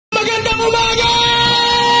Magandang umaga!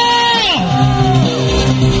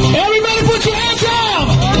 Everybody put your hands up!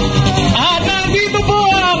 At nandito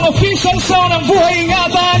po ang official song ng Buhay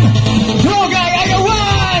Ingatan, Druga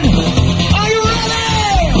Ayawan! Are you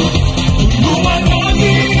ready? Tulungan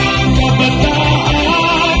natin ang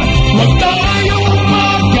kabataan, huwag tayong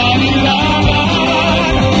magkailangan.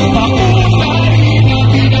 Paunlarin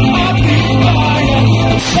natin ang ating bayan,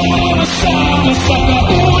 sama-sama sa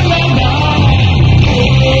kaunlaran.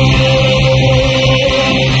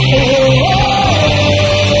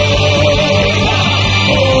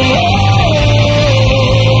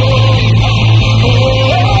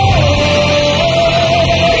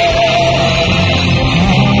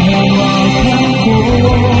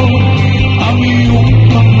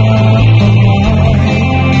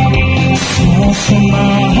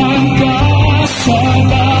 Samahan ka sa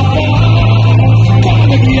dapat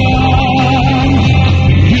kalagyan.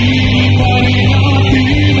 Hiparin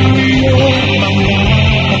natin ang iyong mga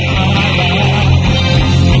pangalan.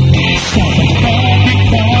 Sapagkat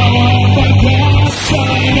ikaw ang pag-asa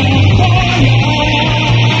ng bayan.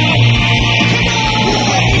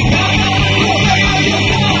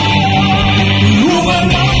 Tulungan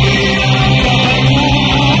natin ang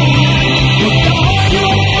kabataan, huwag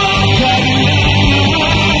tayong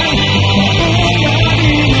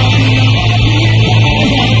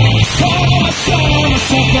sama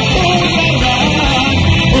sa kaunlaran.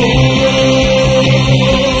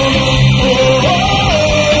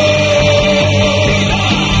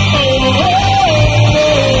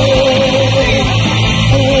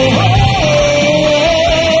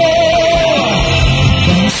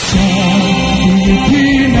 Sa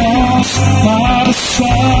Pilipinas, para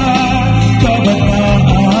sa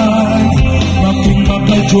kabataan,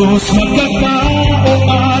 mapagpapal-Diyos, magkatao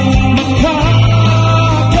at magkakalikasan,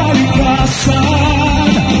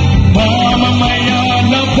 mamamayan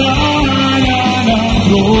na bayan ng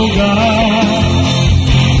Druga.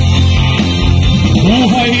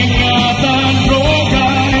 Buhay Ingatan, Druga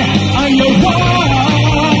Ayawan.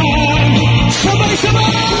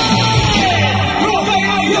 Sabay-sabay! Druga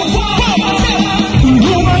Ayawan!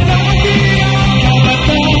 Tulungan natin ang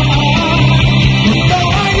kabataan, huwag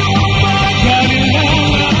tayong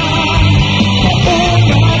magkailangan.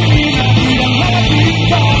 Paunlarin natin ang ating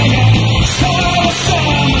bayan,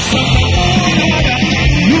 sama-sama sa kaunlaran.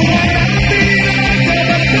 Tulungan natin ang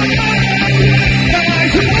kabataan,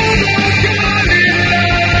 tayo magkailangan.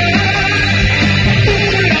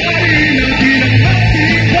 Paunlarin natin ang ating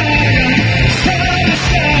bayan,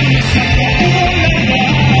 sama-sama sa kaunlaran.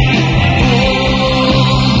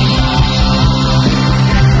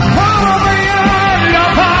 Mamamayan na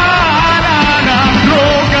bayan ng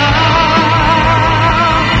Druga.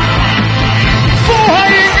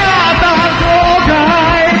 Buhay Ingatan, Druga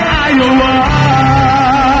Ayawan.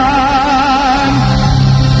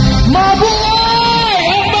 Mabuhay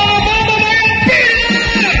ang mga mamamayang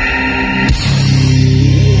Pilipinas!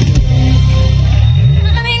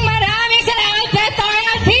 Maraming salamat, Plethora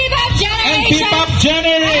and Pbbm And Generation! Pbbm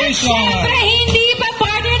Generation! Siyempre, hindi pa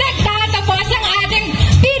partner nagtatapos ang ating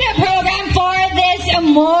Pbbm program for this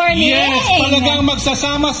morning. Yes, talagang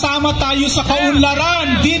magsasama-sama tayo sa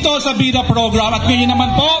kaunlaran dito sa Bida Program. At ngayon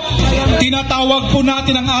naman po, tinatawag po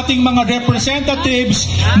natin ang ating mga representatives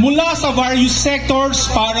mula sa various sectors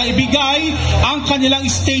para ibigay ang kanilang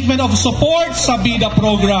statement of support sa Bida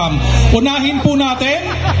Program. Unahin po natin,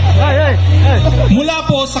 mula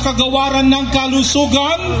po sa Kagawaran ng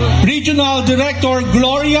Kalusugan, Regional Director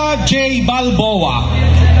Gloria J. Balboa.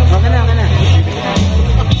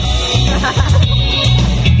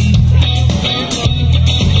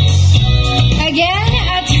 Again,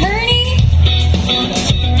 Attorney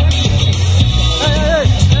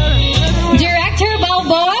Director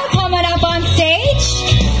Balboa coming up on stage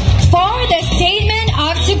for the statement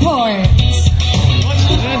of support.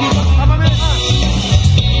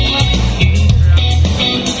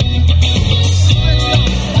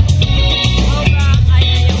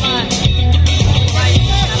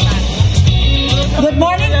 Good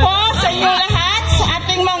morning po sa inyo lahat, sa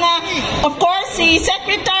ating mga, of course, si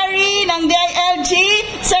Secretary ng DILG,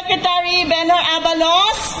 Secretary Benor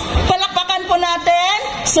Abalos. Palakpakan po natin.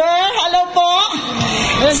 Sir, hello po.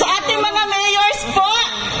 Sa ating mga mayors po,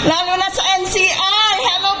 lalo na sa NCR,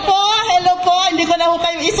 hello po. Hindi ko na ho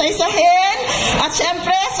kayo isa-isahin. At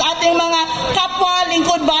syempre, sa ating mga kapwa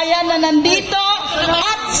lingkod bayan na nandito,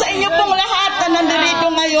 at sa inyo pong lahat na nandito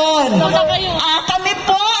ngayon. Kami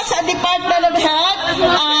po sa Department of Health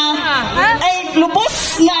ay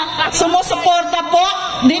lubos na sumusuporta po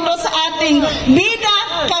dito sa ating Bida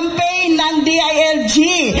campaign ng DILG.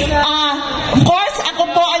 Of course, ako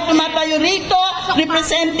po ay tumatayo rito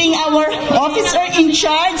representing our officer in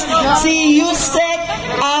charge, si Yusek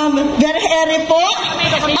Verhere po.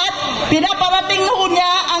 At pinaparating ho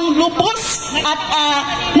niya ang lubos at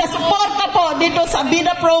nasuporta po dito sa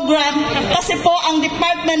BIDA program kasi po ang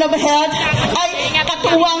Department of Health ay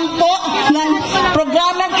katuwang po ng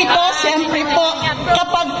programang ito. Siyempre po,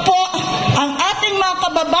 kapag po ang ating mga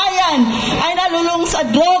kababayan ay nalulung sa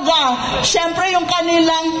droga, siyempre yung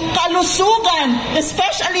kanilang kalusugan,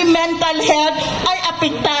 especially mental health, ay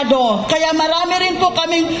apektado. Kaya marami rin po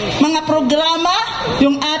kaming mga programa,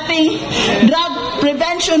 yung ating drug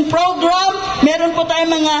prevention program, meron po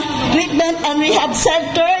tayong mga treatment and rehab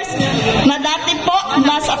centers na dati po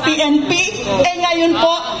nasa PNP, ngayon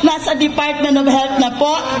po nasa Department of Health na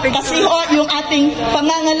po kasi ho yung ating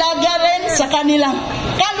pangangalaga rin sa kanilang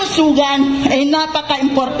kalusugan ay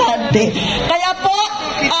napaka-importante. Kaya po,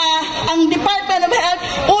 ang Department of Health,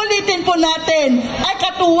 ulitin po natin, ay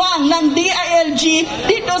katuwang ng DILG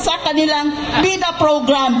dito sa kanilang BIDA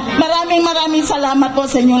program. Maraming salamat po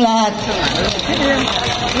sa inyo lahat.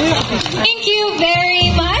 Thank you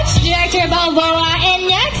very much, Director Balboa.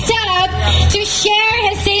 And next up, to share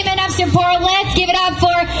his statement of support, let's give it up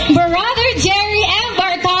for Brother Jerry M.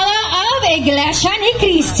 Bartolo of Iglesia ni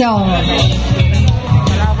Cristo.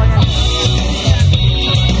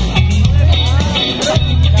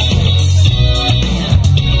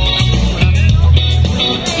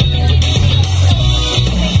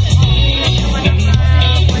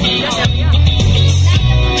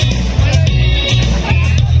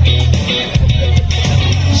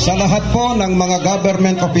 Sa lahat po ng mga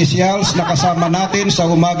government officials na kasama natin sa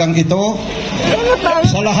umagang ito,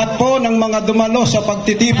 sa lahat po ng mga dumalo sa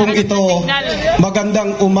pagtitipong ito,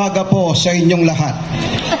 magandang umaga po sa inyong lahat.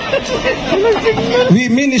 We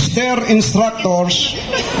minister instructors,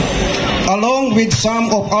 along with some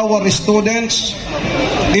of our students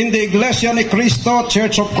in the Iglesia ni Cristo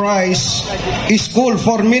Church of Christ School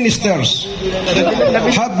for Ministers,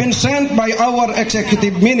 have been sent by our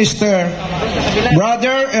executive minister,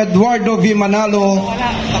 Brother Eduardo V. Manalo,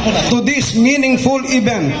 to this meaningful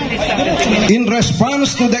event in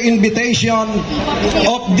response to the invitation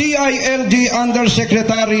of DILG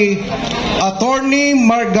Undersecretary Attorney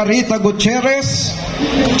Margarita Gutierrez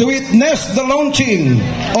to witness the launching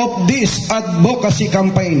of this advocacy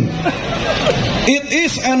campaign. It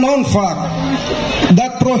is a known fact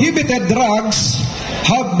that prohibited drugs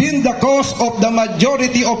have been the cause of the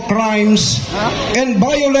majority of crimes and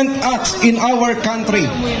violent acts in our country.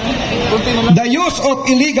 The use of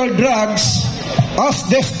illegal drugs has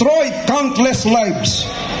destroyed countless lives,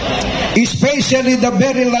 especially the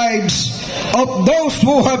very lives of those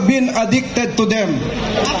who have been addicted to them,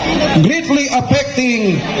 greatly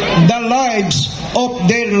affecting the lives of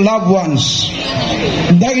their loved ones.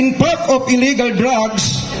 The impact of illegal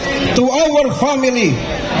drugs to our family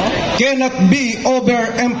cannot be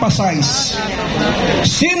overemphasized.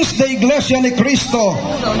 Since the Iglesia ni Cristo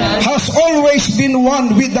has always been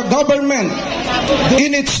one with the government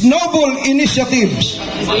in its noble initiatives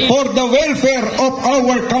for the welfare of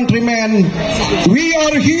our countrymen, we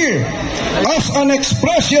are here as an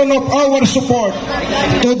expression of our support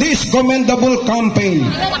to this commendable campaign.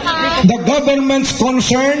 The government's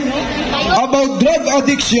concern about drug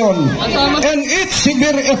addiction and its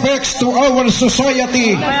severe effects to our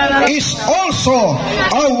society is also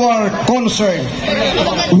our concern.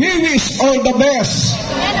 We wish all the best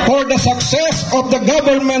for the success of the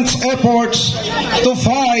government's efforts to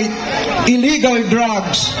fight illegal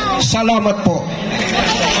drugs. Salamat po.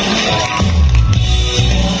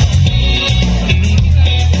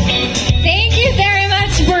 Thank you very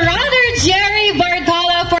much, Brother Jerry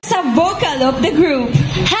Bartolo, for the vocal of the group.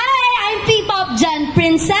 Hi, I'm P-Pop Jen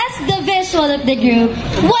Princess, the visual of the group.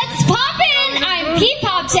 What's poppin'? I'm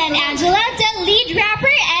P-Pop Jen Angela, the lead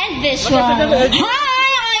rapper and visual. Hi,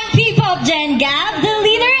 I'm P-Pop Jen Gab, the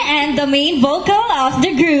leader and the main vocal of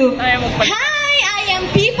the group. Hi, I am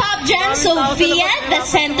P-Pop Jen Sophia, the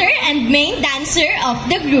center and main dancer of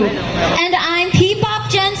the group. And I'm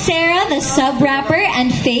P-Pop Jen Sarah, the sub-rapper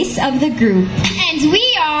and face of the group. And we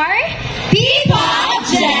are P-Pop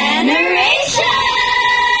Generation!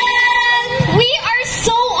 We are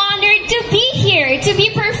so honored to be here, to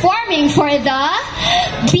be performing for the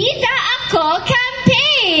Bida Ako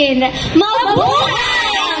campaign!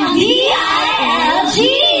 Mabuhay ang DILG!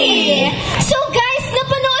 So guys,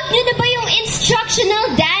 napanood nyo na ba yung instructional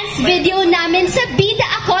dance video namin sa Bida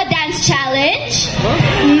Ako Dance Challenge?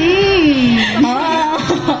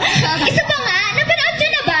 Isa pa nga, napanood nyo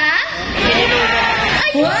na ba?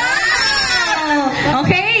 Ay, Wow!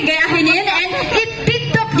 Okay, gayahin yun and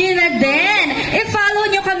i-TikTok nyo na din. I-follow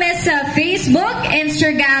nyo kami sa Facebook,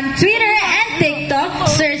 Instagram, Twitter, and TikTok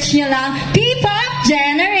search nyo lang P-Pop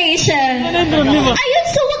Generation. Ayun,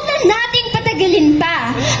 so wag na nating patagalin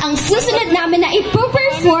pa. Ang susunod namin na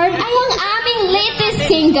ipo-perform ay ang aming latest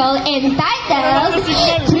single entitled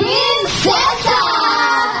Prinsesa!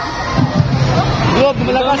 Globe,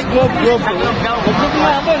 malakas, globe. Globe na ako.